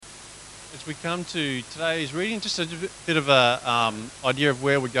As we come to today's reading, just a bit of a idea of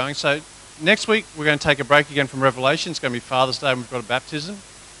where we're going. So next week we're going to take a break again from Revelation. It's going to be Father's Day and we've got a baptism.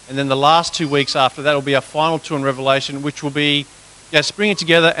 And then the last 2 weeks after that will be our final two in Revelation, which will be bringing it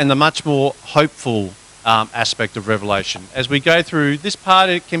together and the much more hopeful aspect of Revelation. As we go through this part,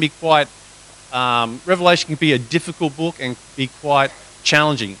 it can be quite, Revelation can be a difficult book and be quite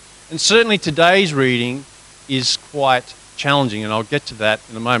challenging. And certainly today's reading is quite challenging, and I'll get to that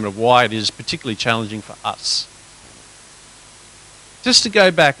in a moment of why it is particularly challenging for us. Just to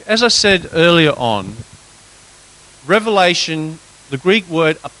go back, as I said earlier on, Revelation, the Greek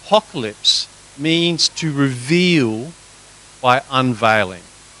word apocalypse, means to reveal by unveiling.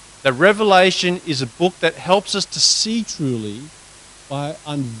 That Revelation is a book that helps us to see truly by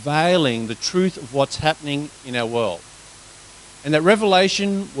unveiling the truth of what's happening in our world. And that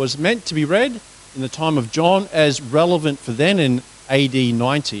Revelation was meant to be read in the time of John as relevant for then in AD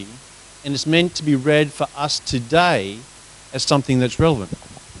 90, and it's meant to be read for us today as something that's relevant.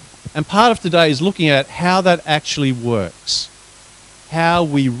 And part of today is looking at how that actually works, how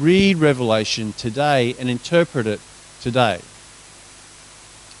we read Revelation today and interpret it today.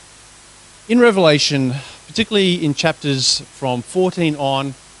 In Revelation, particularly in chapters from 14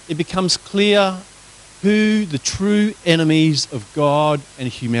 on, it becomes clear who the true enemies of God and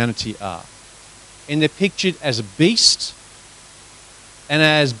humanity are. And they're pictured as a beast and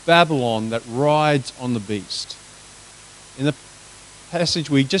as Babylon that rides on the beast. In the passage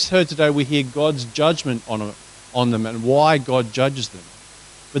we just heard today, we hear God's judgment on them and why God judges them.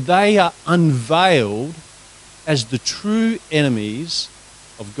 But they are unveiled as the true enemies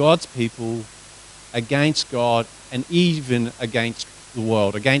of God's people against God and even against the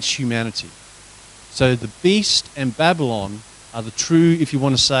world, against humanity. So the beast and Babylon are the true, if you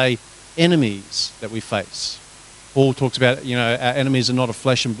want to say, enemies that we face. Paul talks about, our enemies are not of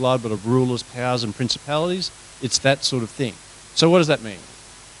flesh and blood, but of rulers, powers, and principalities. It's that sort of thing. So what does that mean?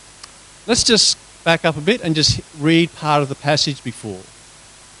 Let's just back up a bit and just read part of the passage before.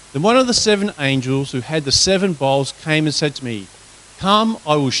 Then one of the seven angels who had the seven bowls came and said to me, "Come,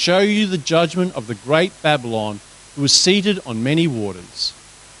 I will show you the judgment of the great Babylon, who is seated on many waters,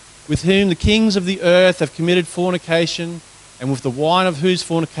 with whom the kings of the earth have committed fornication, and with the wine of whose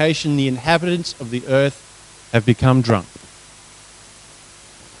fornication the inhabitants of the earth have become drunk."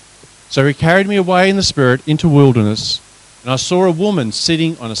 So he carried me away in the spirit into wilderness, and I saw a woman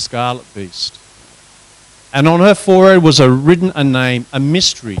sitting on a scarlet beast. And on her forehead was written a name, a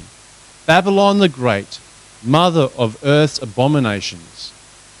mystery, Babylon the Great, mother of earth's abominations.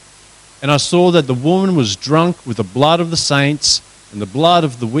 And I saw that the woman was drunk with the blood of the saints and the blood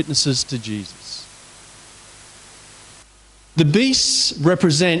of the witnesses to Jesus. The beasts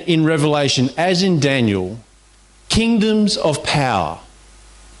represent in Revelation, as in Daniel, kingdoms of power,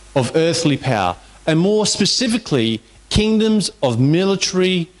 of earthly power, and more specifically, kingdoms of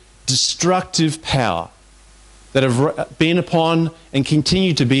military, destructive power that have been upon and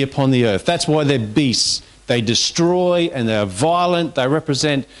continue to be upon the earth. That's why they're beasts. They destroy and they're violent. They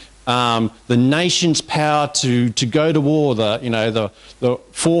represent the nation's power to go to war, the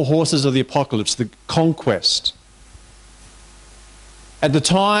four horses of the apocalypse, the conquest. At the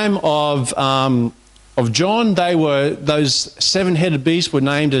time of John, those seven-headed beasts were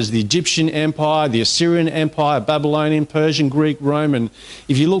named as the Egyptian Empire, the Assyrian Empire, Babylonian, Persian, Greek, Roman.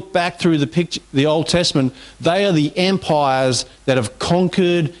 If you look back through the Old Testament, they are the empires that have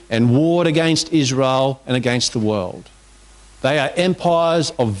conquered and warred against Israel and against the world. They are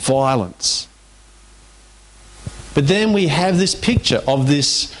empires of violence. But then we have this picture of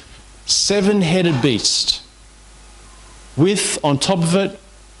this seven-headed beast with, on top of it,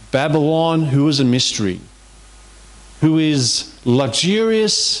 Babylon, who is a mystery, who is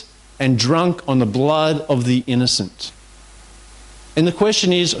luxurious and drunk on the blood of the innocent. And the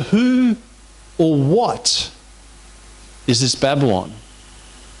question is, who or what is this Babylon?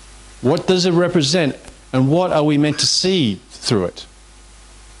 What does it represent, and what are we meant to see through it?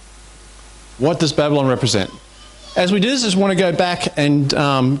 What does Babylon represent? As we do this, I just want to go back and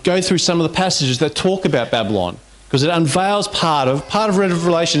go through some of the passages that talk about Babylon, because it unveils part of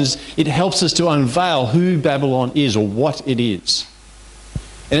Revelation. It helps us to unveil who Babylon is or what it is.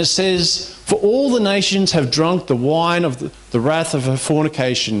 And it says, "For all the nations have drunk the wine of the wrath of her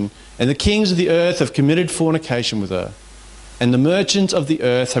fornication, and the kings of the earth have committed fornication with her, and the merchants of the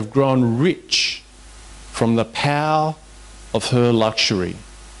earth have grown rich from the power of her luxury."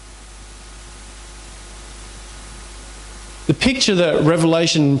 The picture that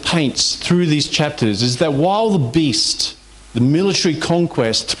Revelation paints through these chapters is that while the beast, the military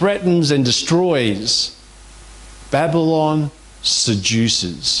conquest, threatens and destroys, Babylon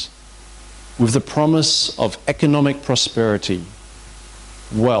seduces. with the promise of economic prosperity,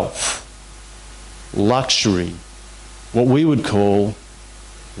 wealth, luxury, what we would call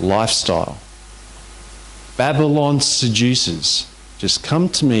lifestyle. Babylon seduces. Just come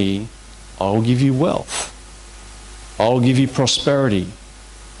to me, I'll give you wealth. I'll give you prosperity.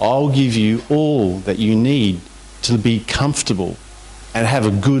 I'll give you all that you need to be comfortable and have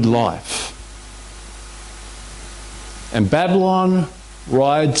a good life. And Babylon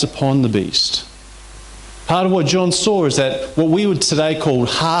rides upon the beast. Part of what John saw is that what we would today call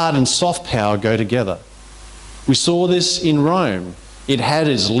hard and soft power go together. We saw this in Rome. It had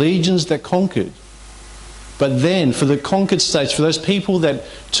its legions that conquered. But then for the conquered states, for those people that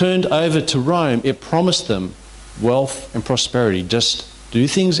turned over to Rome, it promised them wealth and prosperity. Just do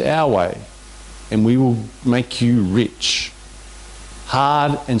things our way and we will make you rich.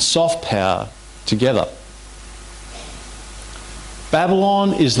 Hard and soft power together.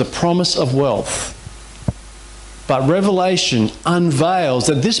 Babylon is the promise of wealth. But Revelation unveils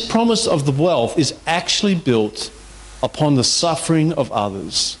that this promise of the wealth is actually built upon the suffering of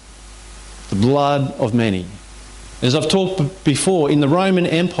others, the blood of many. As I've talked before, in the Roman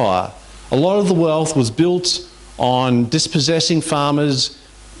Empire, a lot of the wealth was built on dispossessing farmers,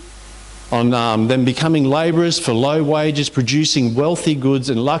 on them becoming labourers for low wages, producing wealthy goods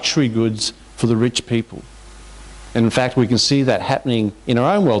and luxury goods for the rich people. And in fact, we can see that happening in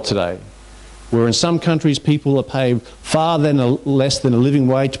our own world today, where in some countries people are paid far less than a living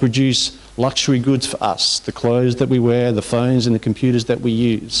wage to produce luxury goods for us, the clothes that we wear, the phones and the computers that we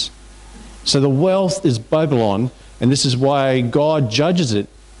use. So the wealth is Babylon, and this is why God judges it.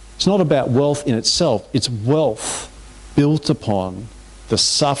 It's not about wealth in itself, it's wealth built upon the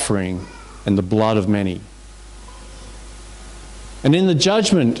suffering and the blood of many. And in the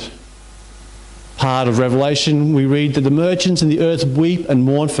judgment part of Revelation, we read that the merchants in the earth weep and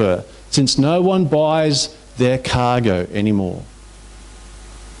mourn for her, since no one buys their cargo anymore.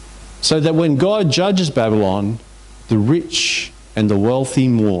 So that when God judges Babylon, the rich and the wealthy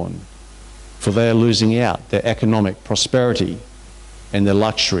mourn, for they are losing out their economic prosperity and their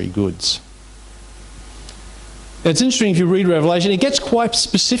luxury goods. It's interesting if you read Revelation, it gets quite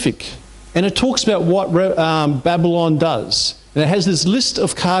specific, and it talks about what Babylon does. And it has this list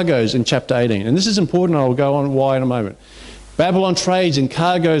of cargoes in chapter 18, and this is important, and I'll go on why in a moment. Babylon trades in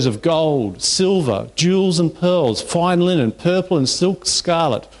cargoes of gold, silver, jewels and pearls, fine linen, purple and silk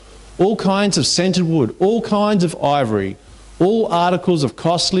scarlet, all kinds of scented wood, all kinds of ivory, all articles of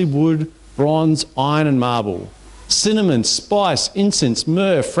costly wood, bronze, iron and marble, cinnamon, spice, incense,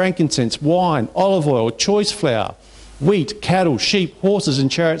 myrrh, frankincense, wine, olive oil, choice flour, wheat, cattle, sheep, horses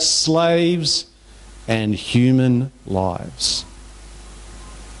and chariots, slaves and human lives.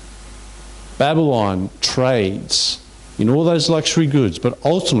 Babylon trades in all those luxury goods, but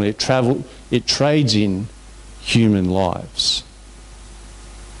ultimately it trades in human lives.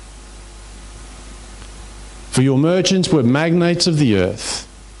 For your merchants were magnates of the earth,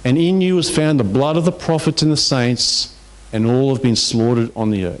 and in you was found the blood of the prophets and the saints, and all have been slaughtered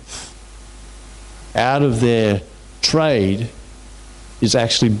on the earth. Out of their trade is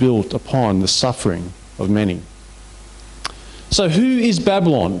actually built upon the suffering of many. So who is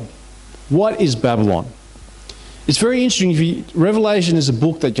Babylon? What is Babylon? It's very interesting. Revelation is a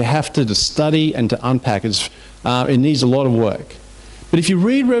book that you have to study and to unpack. It needs a lot of work. But if you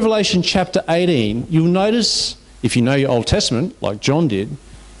read Revelation chapter 18, you'll notice, if you know your Old Testament, like John did,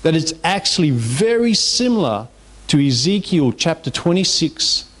 that it's actually very similar to Ezekiel chapter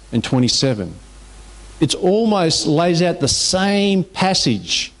 26 and 27. It almost lays out the same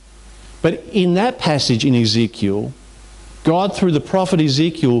passage. But in that passage in Ezekiel, God, through the prophet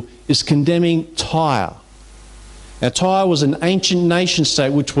Ezekiel, is condemning Tyre. Now, Tyre was an ancient nation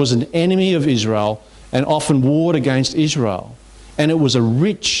state which was an enemy of Israel and often warred against Israel. And it was a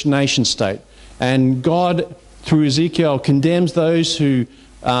rich nation state. And God, through Ezekiel, condemns those who,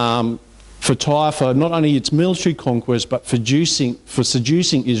 for Tyre, for not only its military conquest, but for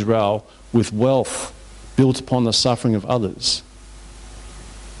seducing Israel with wealth built upon the suffering of others.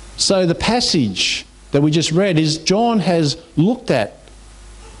 So the passage that we just read is John has looked at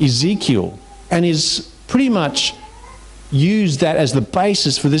Ezekiel and is pretty much used that as the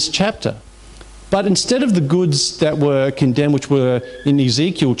basis for this chapter. But instead of the goods that were condemned, which were in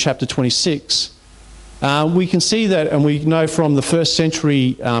Ezekiel chapter 26, we can see that, and we know from the first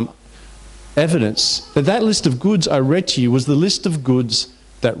century evidence, that list of goods I read to you was the list of goods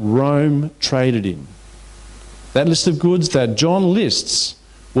that Rome traded in. That list of goods that John lists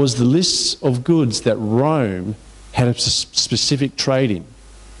was the list of goods that Rome had a specific trade in.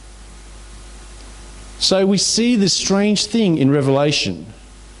 So we see this strange thing in Revelation,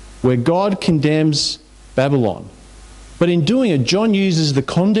 where God condemns Babylon. But in doing it, John uses the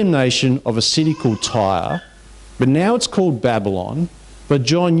condemnation of a city called Tyre, but now it's called Babylon, but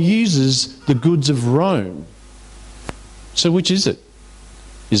John uses the goods of Rome. So which is it?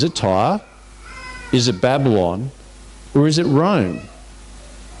 Is it Tyre? Is it Babylon? Or is it Rome?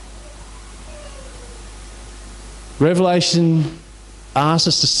 Revelation asks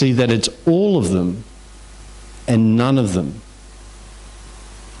us to see that it's all of them and none of them.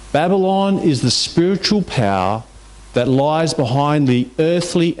 Babylon is the spiritual power that lies behind the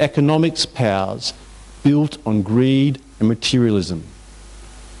earthly economics powers built on greed and materialism.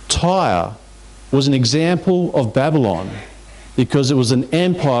 Tyre was an example of Babylon because it was an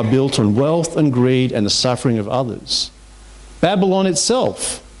empire built on wealth and greed and the suffering of others. Babylon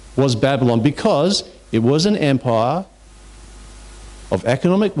itself was Babylon because it was an empire of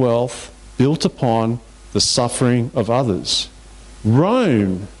economic wealth built upon the suffering of others.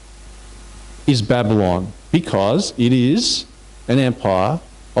 Rome is Babylon because it is an empire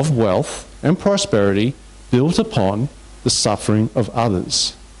of wealth and prosperity built upon the suffering of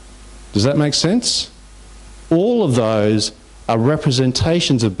others. Does that make sense? All of those are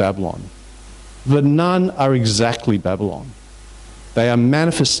representations of Babylon, but none are exactly Babylon. They are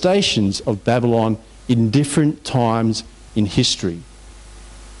manifestations of Babylon in different times in history.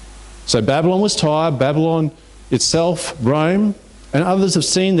 So Babylon was Tyre, Babylon itself, Rome, and others have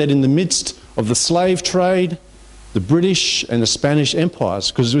seen that in the midst of the slave trade, the British and the Spanish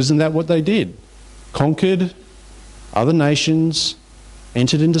empires, because isn't that what they did? Conquered other nations,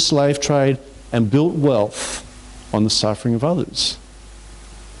 entered into slave trade, and built wealth on the suffering of others.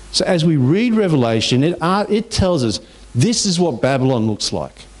 So as we read Revelation, it tells us this is what Babylon looks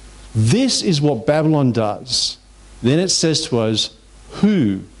like. This is what Babylon does. Then it says to us,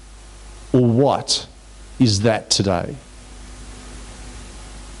 who or what is that today?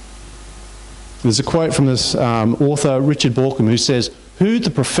 There's a quote from this author, Richard Bauckham, who says, who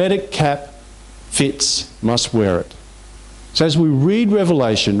the prophetic cap fits must wear it. So as we read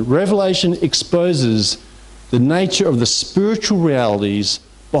Revelation, Revelation exposes the nature of the spiritual realities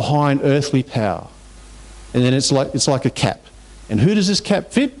behind earthly power. And then it's like a cap. And who does this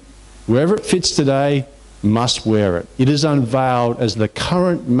cap fit? Whoever it fits today must wear it. It is unveiled as the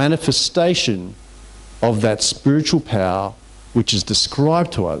current manifestation of that spiritual power which is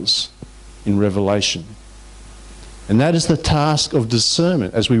described to us in Revelation. And that is the task of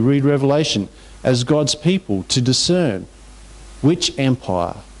discernment as we read Revelation, as God's people, to discern which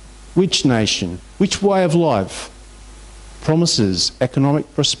empire, which nation, which way of life promises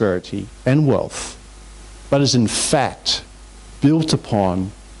economic prosperity and wealth, but is in fact built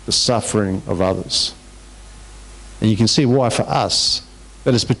upon the suffering of others. And you can see why for us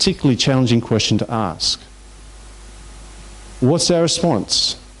that is a particularly challenging question to ask. What's our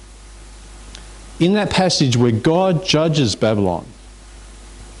response? In that passage where God judges Babylon,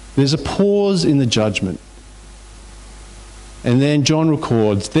 there's a pause in the judgment. And then John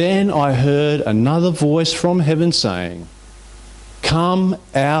records, then I heard another voice from heaven saying, come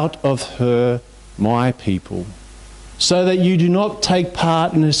out of her, my people, so that you do not take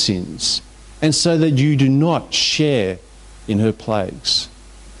part in her sins, and so that you do not share in her plagues.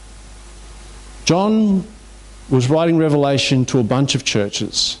 John was writing Revelation to a bunch of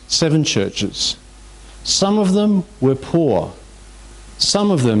churches, 7 churches. Some of them were poor. Some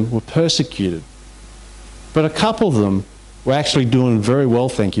of them were persecuted. But a couple of them were actually doing very well,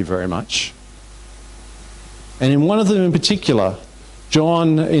 thank you very much. And in one of them in particular,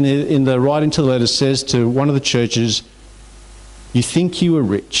 John, in the writing to the letter, says to one of the churches, you think you are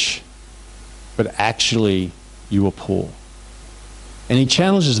rich, but actually you are poor. And he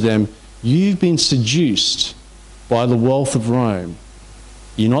challenges them, you've been seduced by the wealth of Rome.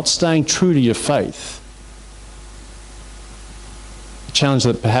 You're not staying true to your faith. A challenge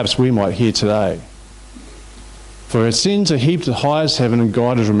that perhaps we might hear today. For her sins are heaped as high as heaven, and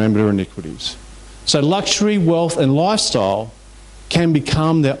God has remembered her iniquities. So luxury, wealth, and lifestyle can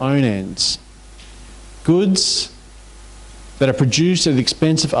become their own ends. Goods that are produced at the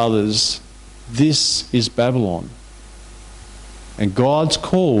expense of others, this is Babylon. And God's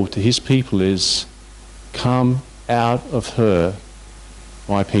call to his people is, come out of her,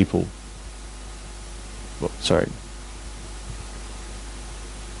 my people.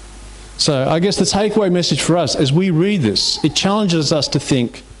 So I guess the takeaway message for us as we read this, it challenges us to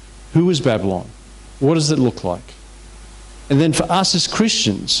think, who is Babylon? What does it look like? And then for us as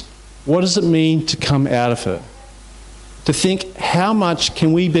Christians, what does it mean to come out of her? To think, how much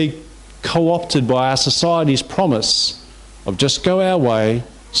can we be co-opted by our society's promise of just go our way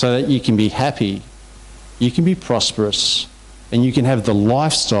so that you can be happy, you can be prosperous, and you can have the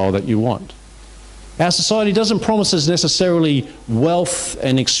lifestyle that you want. Our society doesn't promise us necessarily wealth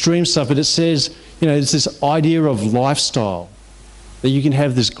and extreme stuff, but it says, it's this idea of lifestyle, that you can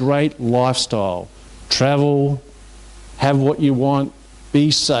have this great lifestyle, travel, have what you want,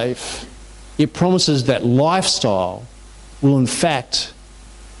 be safe. It promises that lifestyle will in fact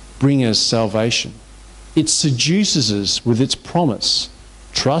bring us salvation. It seduces us with its promise.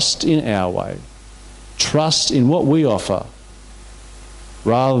 Trust in our way. Trust in what we offer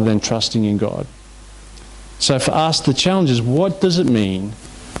rather than trusting in God. So for us, the challenge is, what does it mean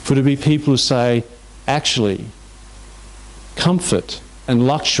for to be people who say, actually, comfort and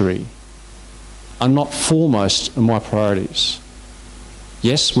luxury are not foremost in my priorities.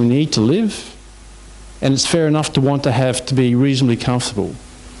 Yes, we need to live, and it's fair enough to want to be reasonably comfortable.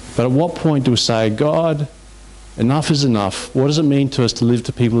 But at what point do we say, God, enough is enough? What does it mean to us to live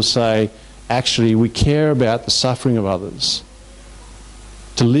to people who say, actually, we care about the suffering of others,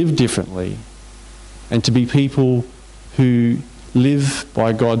 to live differently, and to be people who live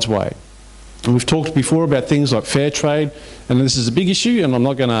by God's way? And we've talked before about things like fair trade, and this is a big issue, and I'm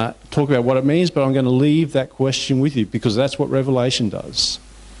not going to talk about what it means, but I'm going to leave that question with you, because that's what Revelation does.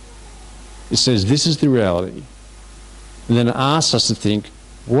 It says this is the reality, and then it asks us to think,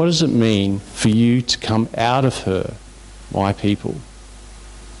 what does it mean for you to come out of her, my people?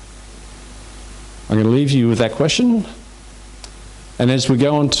 I'm going to leave you with that question, and as we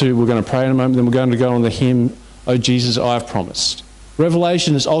go on to, we're going to pray in a moment, then we're going to go on the hymn, "O Jesus, I have promised."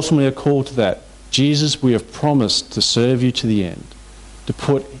 Revelation is ultimately a call to that. Jesus, we have promised to serve you to the end, to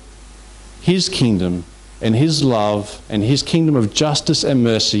put his kingdom and his love and his kingdom of justice and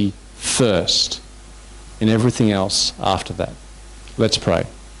mercy first, and everything else after that. Let's pray.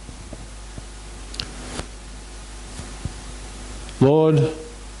 Lord,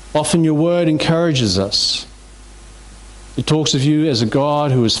 often your word encourages us. It talks of you as a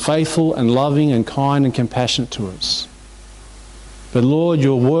God who is faithful and loving and kind and compassionate to us. But Lord,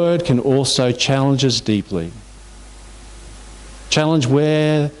 your word can also challenge us deeply. Challenge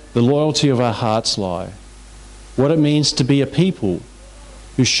where the loyalty of our hearts lie. What it means to be a people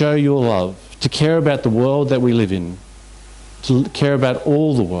who show your love, to care about the world that we live in, to care about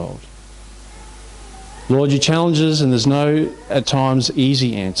all the world. Lord, you challenge us, and there's no, at times,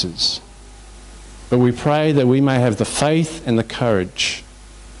 easy answers. But we pray that we may have the faith and the courage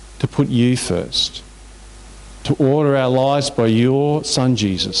to put you first, to order our lives by your Son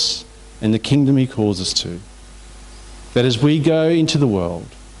Jesus and the kingdom he calls us to. That as we go into the world,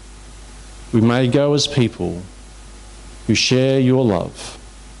 we may go as people who share your love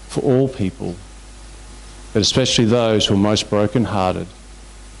for all people, but especially those who are most broken-hearted.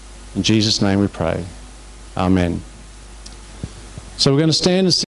 In Jesus' name we pray. Amen. So we're going to stand and sing.